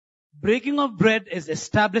Breaking of bread is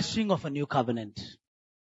establishing of a new covenant.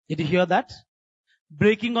 Did you hear that?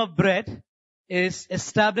 Breaking of bread is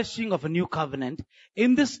establishing of a new covenant.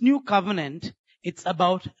 In this new covenant, it's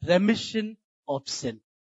about remission of sin.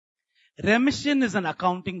 Remission is an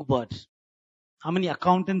accounting word. How many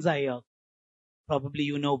accountants are here? Probably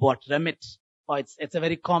you know what remit. Or it's a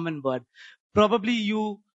very common word. Probably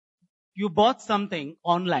you bought something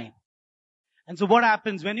online. And so what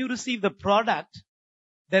happens when you receive the product,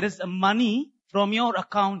 there is a money from your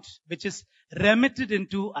account which is remitted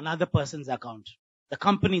into another person's account, the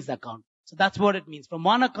company's account. So that's what it means. From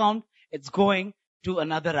one account, it's going to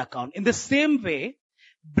another account. In the same way,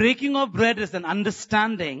 breaking of bread is an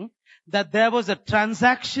understanding that there was a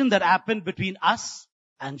transaction that happened between us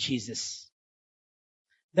and Jesus.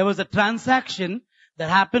 There was a transaction that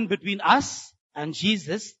happened between us and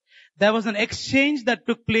Jesus. There was an exchange that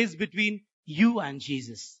took place between you and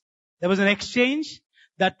Jesus. There was an exchange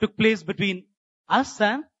that took place between us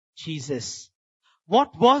and Jesus.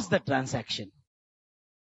 What was the transaction?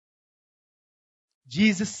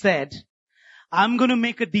 Jesus said, I'm going to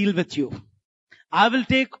make a deal with you. I will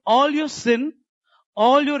take all your sin,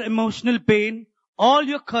 all your emotional pain, all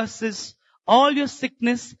your curses, all your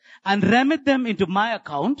sickness, and remit them into my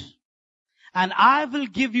account. And I will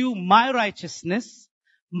give you my righteousness,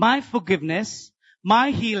 my forgiveness,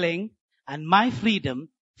 my healing, and my freedom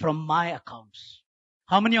from my account.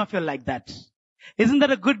 How many of you are like that? Isn't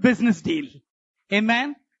that a good business deal?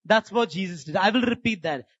 Amen? That's what Jesus did. I will repeat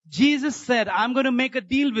that. Jesus said, I'm going to make a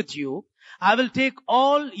deal with you. I will take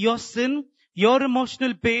all your sin, your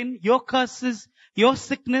emotional pain, your curses, your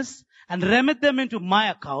sickness, and remit them into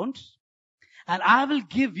my account. And I will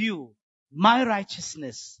give you my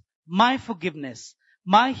righteousness, my forgiveness,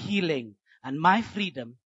 my healing, and my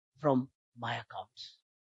freedom from my account.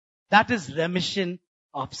 That is remission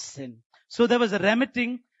of sin. So there was a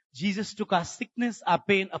remitting. Jesus took our sickness, our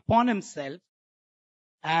pain upon himself,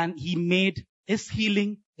 and he made his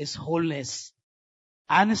healing, his wholeness,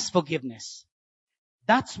 and his forgiveness.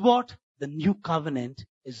 That's what the new covenant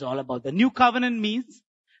is all about. The new covenant means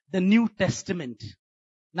the New Testament.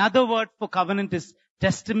 Another word for covenant is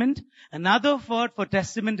testament. Another word for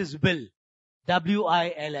testament is will.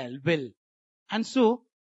 W-I-L-L, will. And so,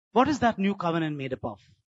 what is that new covenant made up of?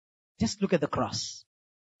 Just look at the cross.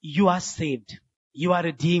 You are saved. You are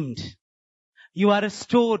redeemed. You are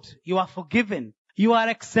restored. You are forgiven. You are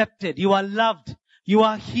accepted. You are loved. You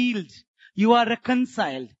are healed. You are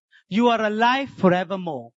reconciled. You are alive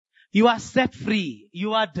forevermore. You are set free.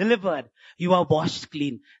 You are delivered. You are washed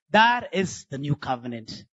clean. That is the new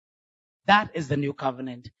covenant. That is the new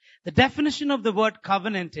covenant. The definition of the word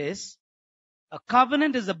covenant is, a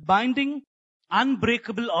covenant is a binding,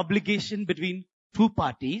 unbreakable obligation between two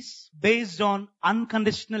parties based on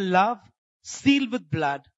unconditional love, sealed with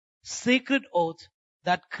blood, sacred oath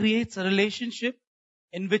that creates a relationship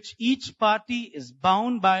in which each party is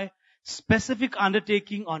bound by specific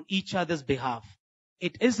undertaking on each other's behalf.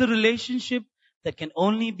 It is a relationship that can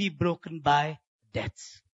only be broken by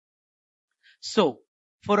death. So,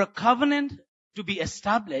 for a covenant to be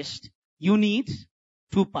established, you need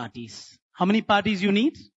two parties. How many parties you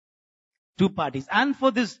need? Two parties. And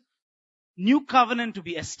for this new covenant to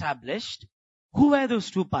be established, who were those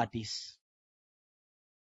two parties?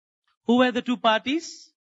 Who were the two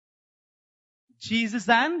parties? Jesus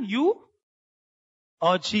and you?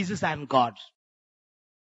 Or Jesus and God?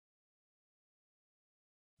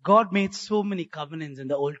 God made so many covenants in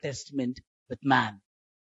the Old Testament with man.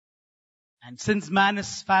 And since man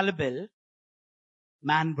is fallible,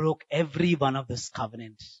 man broke every one of those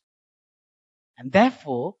covenants. And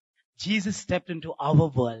therefore, Jesus stepped into our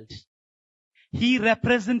world. He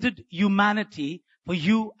represented humanity for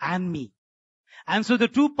you and me. And so the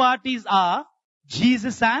two parties are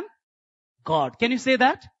Jesus and God. Can you say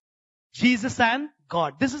that? Jesus and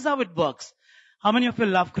God. This is how it works. How many of you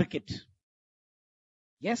love cricket?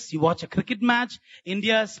 Yes, you watch a cricket match.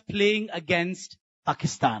 India is playing against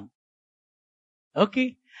Pakistan.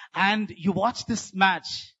 Okay? And you watch this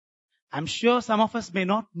match. I'm sure some of us may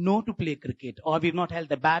not know to play cricket, or we've not held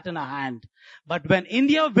the bat in our hand. But when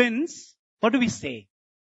India wins, what do we say?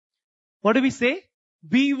 What do we say?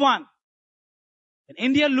 We won. When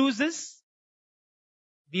India loses,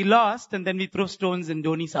 we lost, and then we throw stones in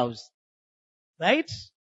Dhoni's house. Right?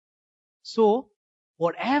 So,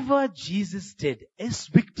 whatever Jesus did, his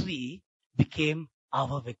victory became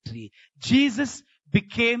our victory. Jesus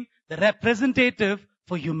became the representative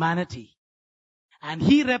for humanity. And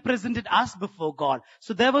he represented us before God.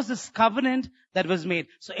 So there was this covenant that was made.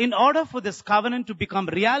 So in order for this covenant to become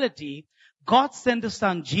reality, God sent his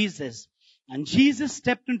son Jesus. And Jesus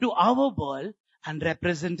stepped into our world and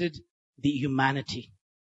represented the humanity.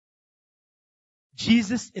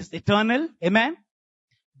 Jesus is eternal. Amen.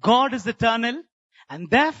 God is eternal. And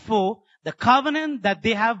therefore, the covenant that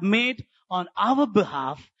they have made on our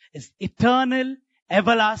behalf is eternal,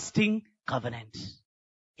 everlasting covenant.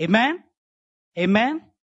 Amen. Amen.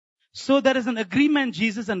 So there is an agreement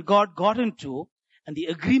Jesus and God got into, and the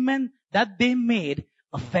agreement that they made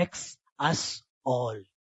affects us all.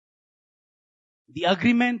 The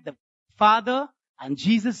agreement the Father and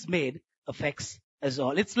Jesus made affects us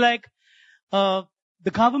all. It's like the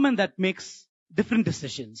government that makes different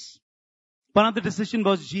decisions. One of the decisions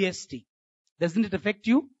was GST. Doesn't it affect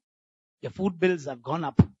you? Your food bills have gone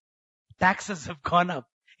up. Taxes have gone up.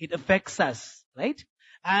 It affects us, right?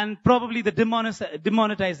 And probably the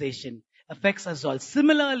demonetization affects us all.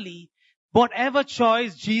 Similarly, whatever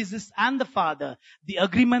choice Jesus and the Father, the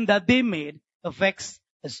agreement that they made affects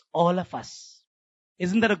us, all of us.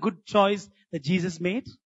 Isn't that a good choice that Jesus made?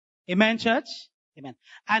 Amen, church? Amen.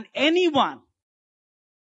 And anyone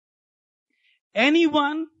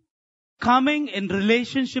coming in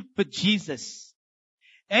relationship with Jesus,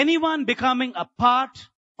 anyone becoming a part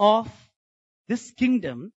of this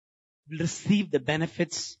kingdom will receive the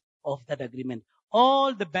benefits of that agreement.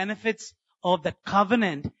 All the benefits of that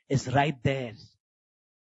covenant is right there.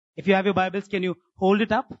 If you have your Bibles, can you hold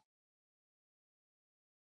it up?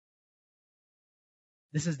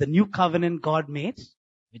 This is the new covenant God made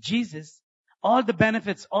with Jesus. All the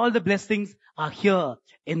benefits, all the blessings are here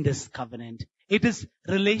in this covenant. It is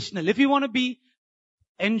relational. If you want to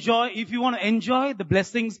enjoy the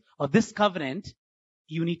blessings of this covenant,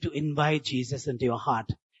 you need to invite Jesus into your heart.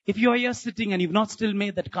 If you are here sitting and you've not still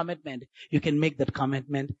made that commitment, you can make that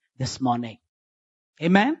commitment this morning.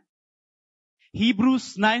 Amen?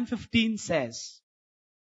 Hebrews 9:15 says,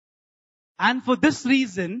 and for this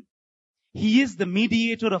reason, He is the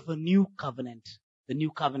mediator of a new covenant. The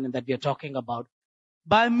new covenant that we are talking about.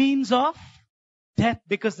 By means of death,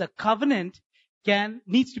 because the covenant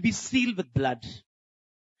needs to be sealed with blood.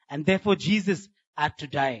 And therefore Jesus had to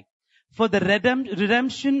die. For the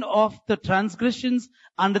redemption of the transgressions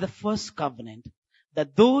under the first covenant,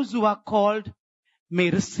 that those who are called may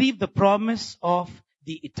receive the promise of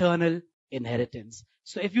the eternal inheritance.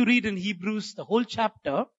 So if you read in Hebrews, the whole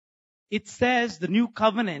chapter, it says the new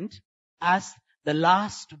covenant as the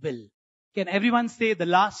last will. Can everyone say the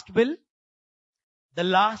last will? The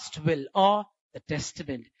last will or the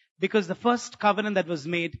testament. Because the first covenant that was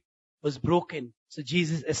made was broken. So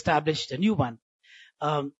Jesus established a new one.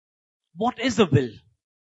 What is a will?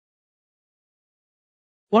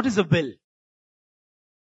 What is a will?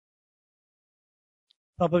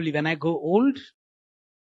 Probably when I go old,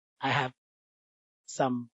 I have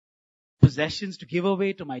some possessions to give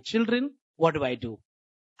away to my children. What do?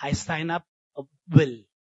 I sign up a will.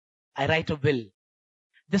 I write a will.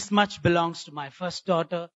 This much belongs to my first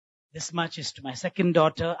daughter. This much is to my second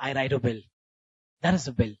daughter. I write a will. That is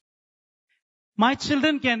a will. My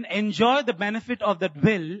children can enjoy the benefit of that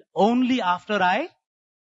will only after I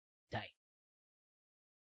die.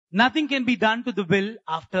 Nothing can be done to the will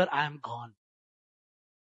after I am gone.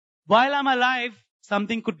 While I'm alive,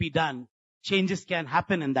 something could be done. Changes can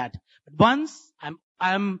happen in that. But once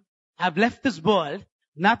I've left this world,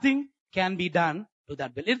 nothing can be done to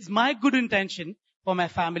that will. It's my good intention for my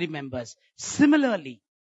family members. Similarly,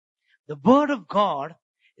 the Word of God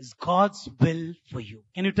is God's will for you.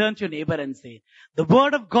 Can you turn to your neighbor and say, the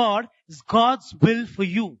Word of God is God's will for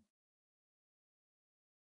you.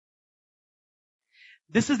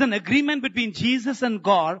 This is an agreement between Jesus and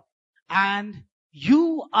God, and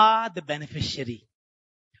you are the beneficiary.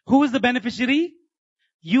 Who is the beneficiary?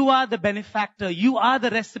 You are the benefactor. You are the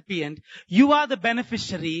recipient. You are the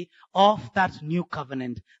beneficiary of that new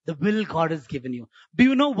covenant. The will God has given you. Do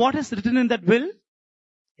you know what is written in that will?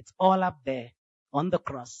 It's all up there on the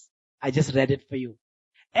cross. I just read it for you.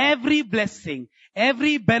 Every blessing,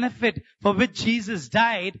 every benefit for which Jesus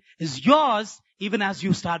died is yours even as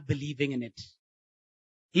you start believing in it.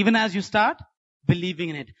 Even as you start believing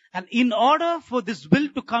in it. And in order for this will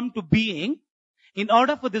to come to being, in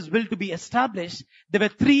order for this will to be established, there were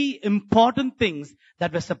three important things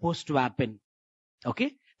that were supposed to happen.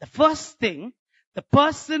 Okay? The first thing, the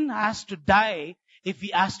person has to die if he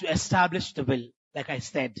has to establish the will. Like I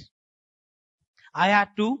said, I had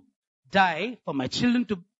to die for my children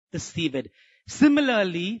to receive it.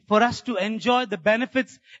 Similarly, for us to enjoy the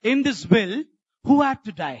benefits in this will, who had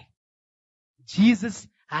to die? Jesus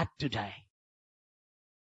had to die.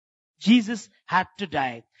 Jesus had to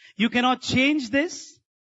die. You cannot change this.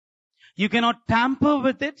 You cannot tamper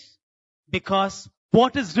with it, because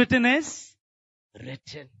what is written is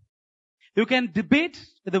written. You can debate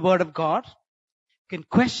with the Word of God. You can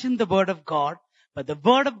question the word of God, but the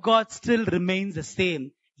word of God still remains the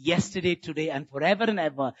same yesterday, today, and forever and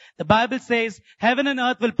ever. The Bible says, heaven and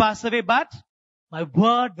earth will pass away, but my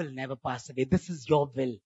word will never pass away. This is your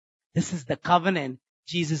will. This is the covenant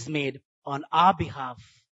Jesus made on our behalf.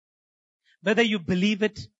 Whether you believe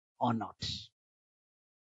it or not.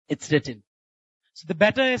 It's written. So the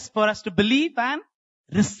better is for us to believe and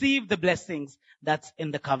receive the blessings that's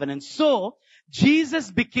in the covenant. So, Jesus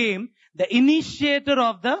became the initiator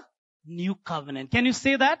of the new covenant. Can you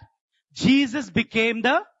say that? Jesus became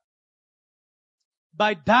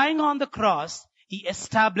by dying on the cross, He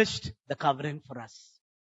established the covenant for us.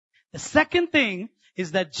 The second thing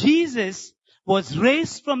is that Jesus was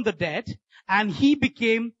raised from the dead and He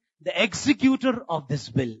became the executor of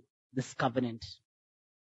this will, this covenant.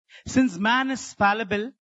 Since man is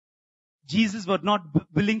fallible, Jesus was not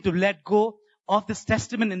willing to let go of this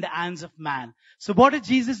testament in the hands of man. So what did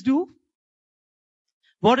Jesus do?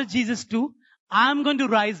 What did Jesus do? I'm going to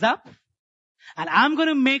rise up and I'm going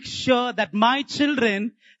to make sure that my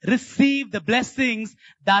children receive the blessings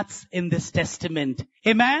that's in this testament.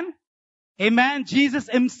 Amen? Amen. Jesus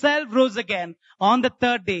Himself rose again on the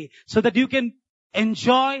third day so that you can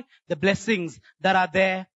enjoy the blessings that are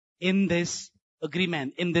there in this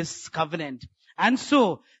agreement, in this covenant. And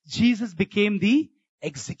so, Jesus became the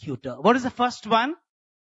executor. What is the first one?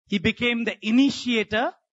 He became the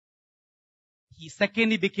initiator.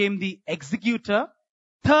 Second, He became the executor.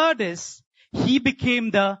 Third is, He became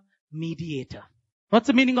the mediator. What's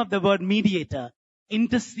the meaning of the word mediator?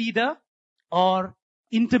 Interceder or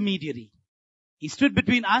intermediary. He stood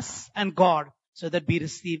between us and God so that we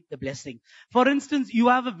receive the blessing. For instance, you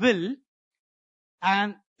have a will,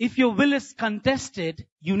 and if your will is contested,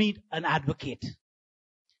 you need an advocate.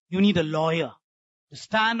 You need a lawyer to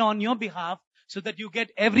stand on your behalf so that you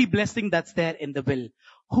get every blessing that's there in the will.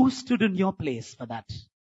 Who stood in your place for that?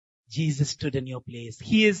 Jesus stood in your place.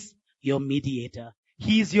 He is your mediator.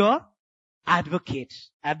 He is your advocate.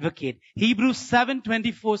 Hebrews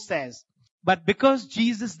 7:24 says, but because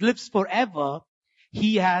Jesus lives forever,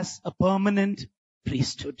 He has a permanent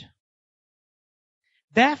priesthood.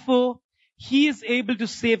 Therefore, He is able to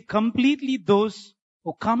save completely those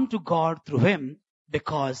who come to God through Him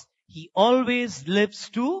because He always lives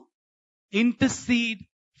to intercede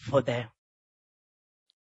for them.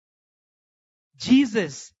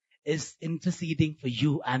 Jesus is interceding for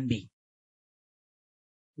you and me.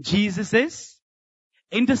 Jesus is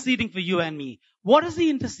interceding for you and me. What is He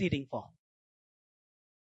interceding for?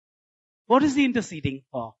 What is He interceding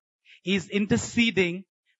for? He is interceding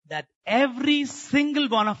that every single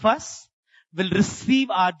one of us will receive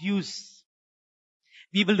our dues.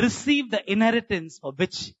 We will receive the inheritance for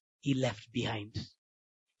which He left behind.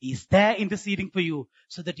 He is there interceding for you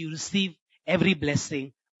so that you receive every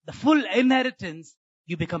blessing. The full inheritance,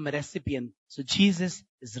 you become a recipient. So Jesus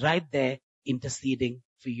is right there interceding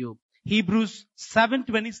for you. Hebrews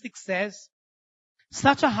 7:26 says,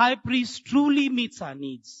 such a high priest truly meets our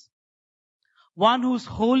needs. One who's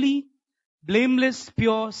holy, blameless,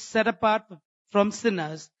 pure, set apart from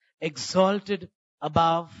sinners, exalted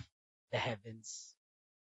above the heavens.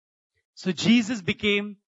 So Jesus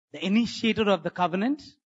became the initiator of the covenant.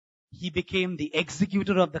 He became the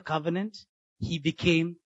executor of the covenant. He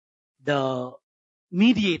became the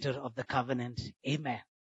mediator of the covenant. Amen.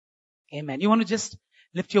 Amen. You want to just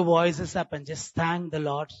lift your voices up and just thank the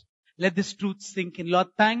Lord. Let this truth sink in. Lord,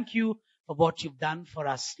 thank you for what you've done for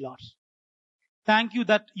us, Lord. Thank you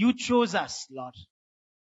that you chose us, Lord.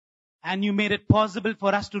 And you made it possible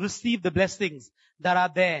for us to receive the blessings that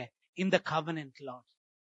are there in the covenant, Lord.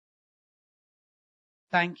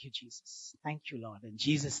 Thank you, Jesus. Thank you, Lord. In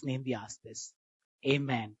Jesus' name we ask this.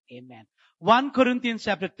 Amen. Amen. 1 Corinthians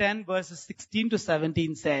chapter 10 verses 16 to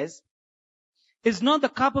 17 says, is not the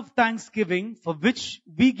cup of thanksgiving for which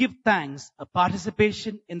we give thanks a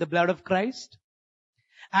participation in the blood of Christ?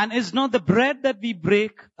 And is not the bread that we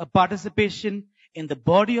break a participation in the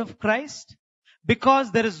body of Christ?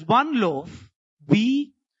 Because there is one loaf,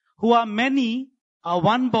 we who are many are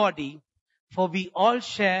one body, for we all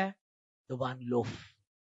share the one loaf.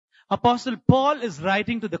 Apostle Paul is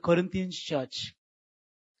writing to the Corinthians church.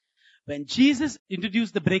 When Jesus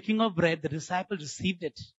introduced the breaking of bread, the disciples received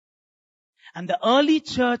it. And the early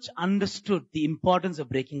church understood the importance of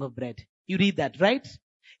breaking of bread. You read that, right?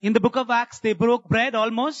 In the book of Acts, they broke bread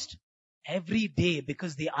almost every day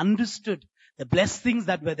because they understood the blessings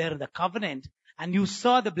that were there in the covenant, and you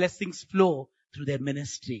saw the blessings flow through their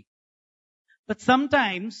ministry. But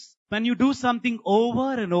sometimes when you do something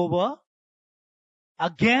over and over,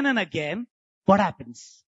 again and again, what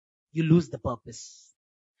happens? You lose the purpose.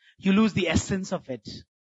 You lose the essence of it.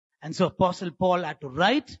 And so Apostle Paul had to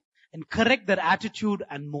write and correct their attitude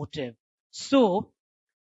and motive. So,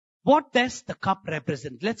 what does the cup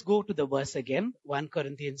represent? Let's go to the verse again. 1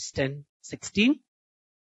 Corinthians 10:16.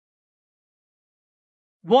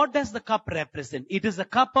 What does the cup represent? It is a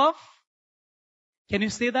cup of, can you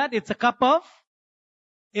say that? It is a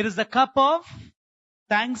cup of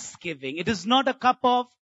thanksgiving. It is not a cup of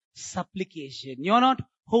supplication. You're not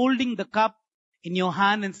holding the cup in your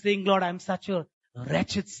hand and saying, Lord, I'm such a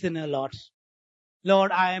wretched sinner, Lord.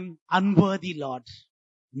 Lord, I am unworthy, Lord.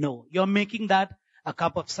 No, you're making that a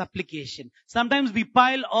cup of supplication. Sometimes we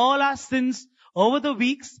pile all our sins over the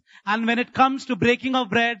weeks, and when it comes to breaking of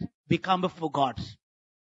bread, we come before God.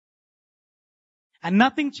 And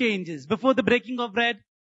nothing changes. Before the breaking of bread,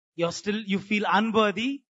 you feel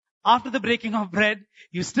unworthy. After the breaking of bread,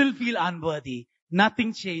 you still feel unworthy.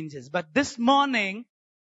 Nothing changes. But this morning,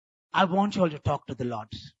 I want you all to talk to the Lord.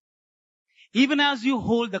 Even as you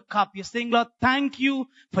hold the cup, you're saying, Lord, thank you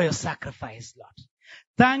for your sacrifice, Lord.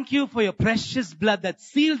 Thank you for your precious blood that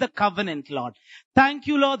sealed the covenant, Lord. Thank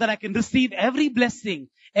you, Lord, that I can receive every blessing,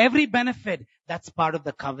 every benefit that's part of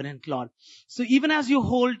the covenant, Lord. So even as you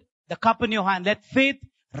hold the cup in your hand, let faith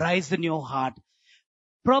rise in your heart.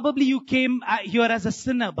 Probably you came here as a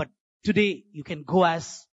sinner, but today you can go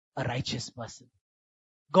as a righteous person.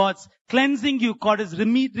 God's cleansing you. God is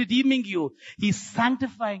redeeming you. He's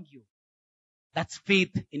sanctifying you. That's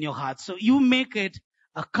faith in your heart. So you make it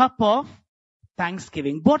a cup of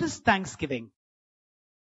thanksgiving. What is thanksgiving?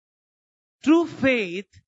 True faith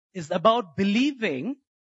is about believing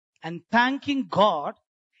and thanking God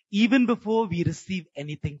even before we receive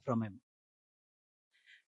anything from Him.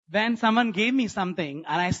 When someone gave me something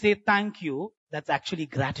and I say thank you, that's actually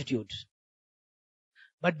gratitude.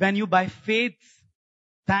 But when you by faith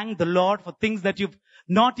thank the Lord for things that you've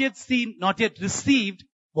not yet seen, not yet received,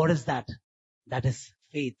 what is that? That is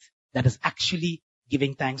faith. That is actually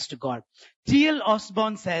giving thanks to God. T.L.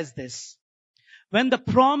 Osborne says this: when the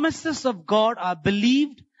promises of God are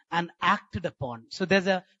believed and acted upon. So there's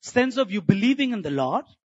a sense of you believing in the Lord,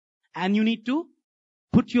 and you need to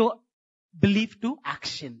put your belief to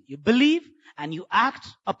action. You believe and you act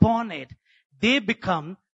upon it. They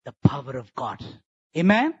become the power of God.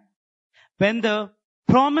 Amen? When the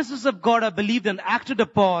promises of God are believed and acted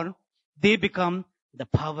upon, they become the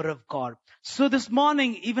power of God. So this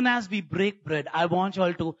morning, even as we break bread, I want you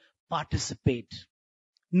all to participate,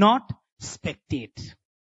 not spectate.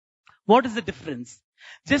 What is the difference?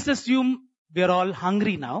 Just assume we are all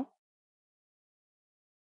hungry now.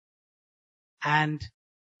 And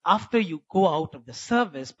after you go out of the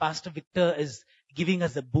service, Pastor Victor is giving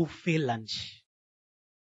us a buffet lunch.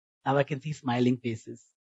 Now I can see smiling faces.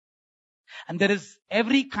 And there is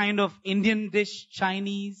every kind of Indian dish,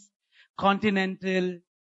 Chinese, continental.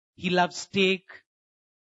 He loves steak.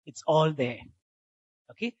 It's all there.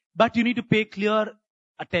 Okay? But you need to pay clear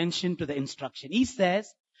attention to the instruction. He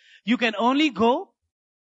says, you can only go,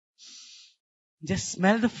 just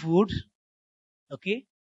smell the food. Okay?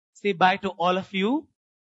 Say bye to all of you.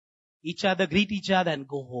 Each other, greet each other and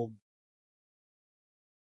go home.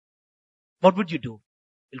 What would you do?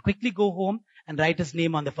 You'll quickly go home and write his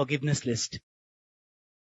name on the forgiveness list.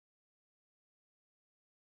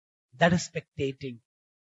 That is spectating.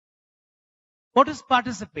 What is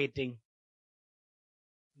participating?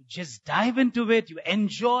 You just dive into it, you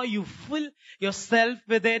enjoy, you fill yourself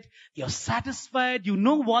with it, you're satisfied, you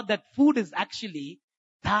know what that food is actually.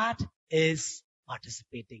 That is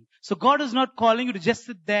participating. So God is not calling you to just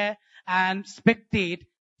sit there and spectate.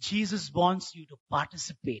 Jesus wants you to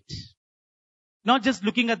participate. Not just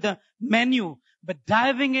looking at the menu, but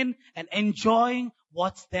diving in and enjoying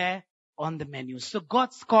what's there on the menu. So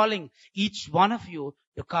God's calling each one of you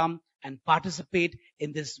to come and participate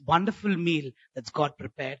in this wonderful meal that's God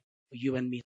prepared for you and me.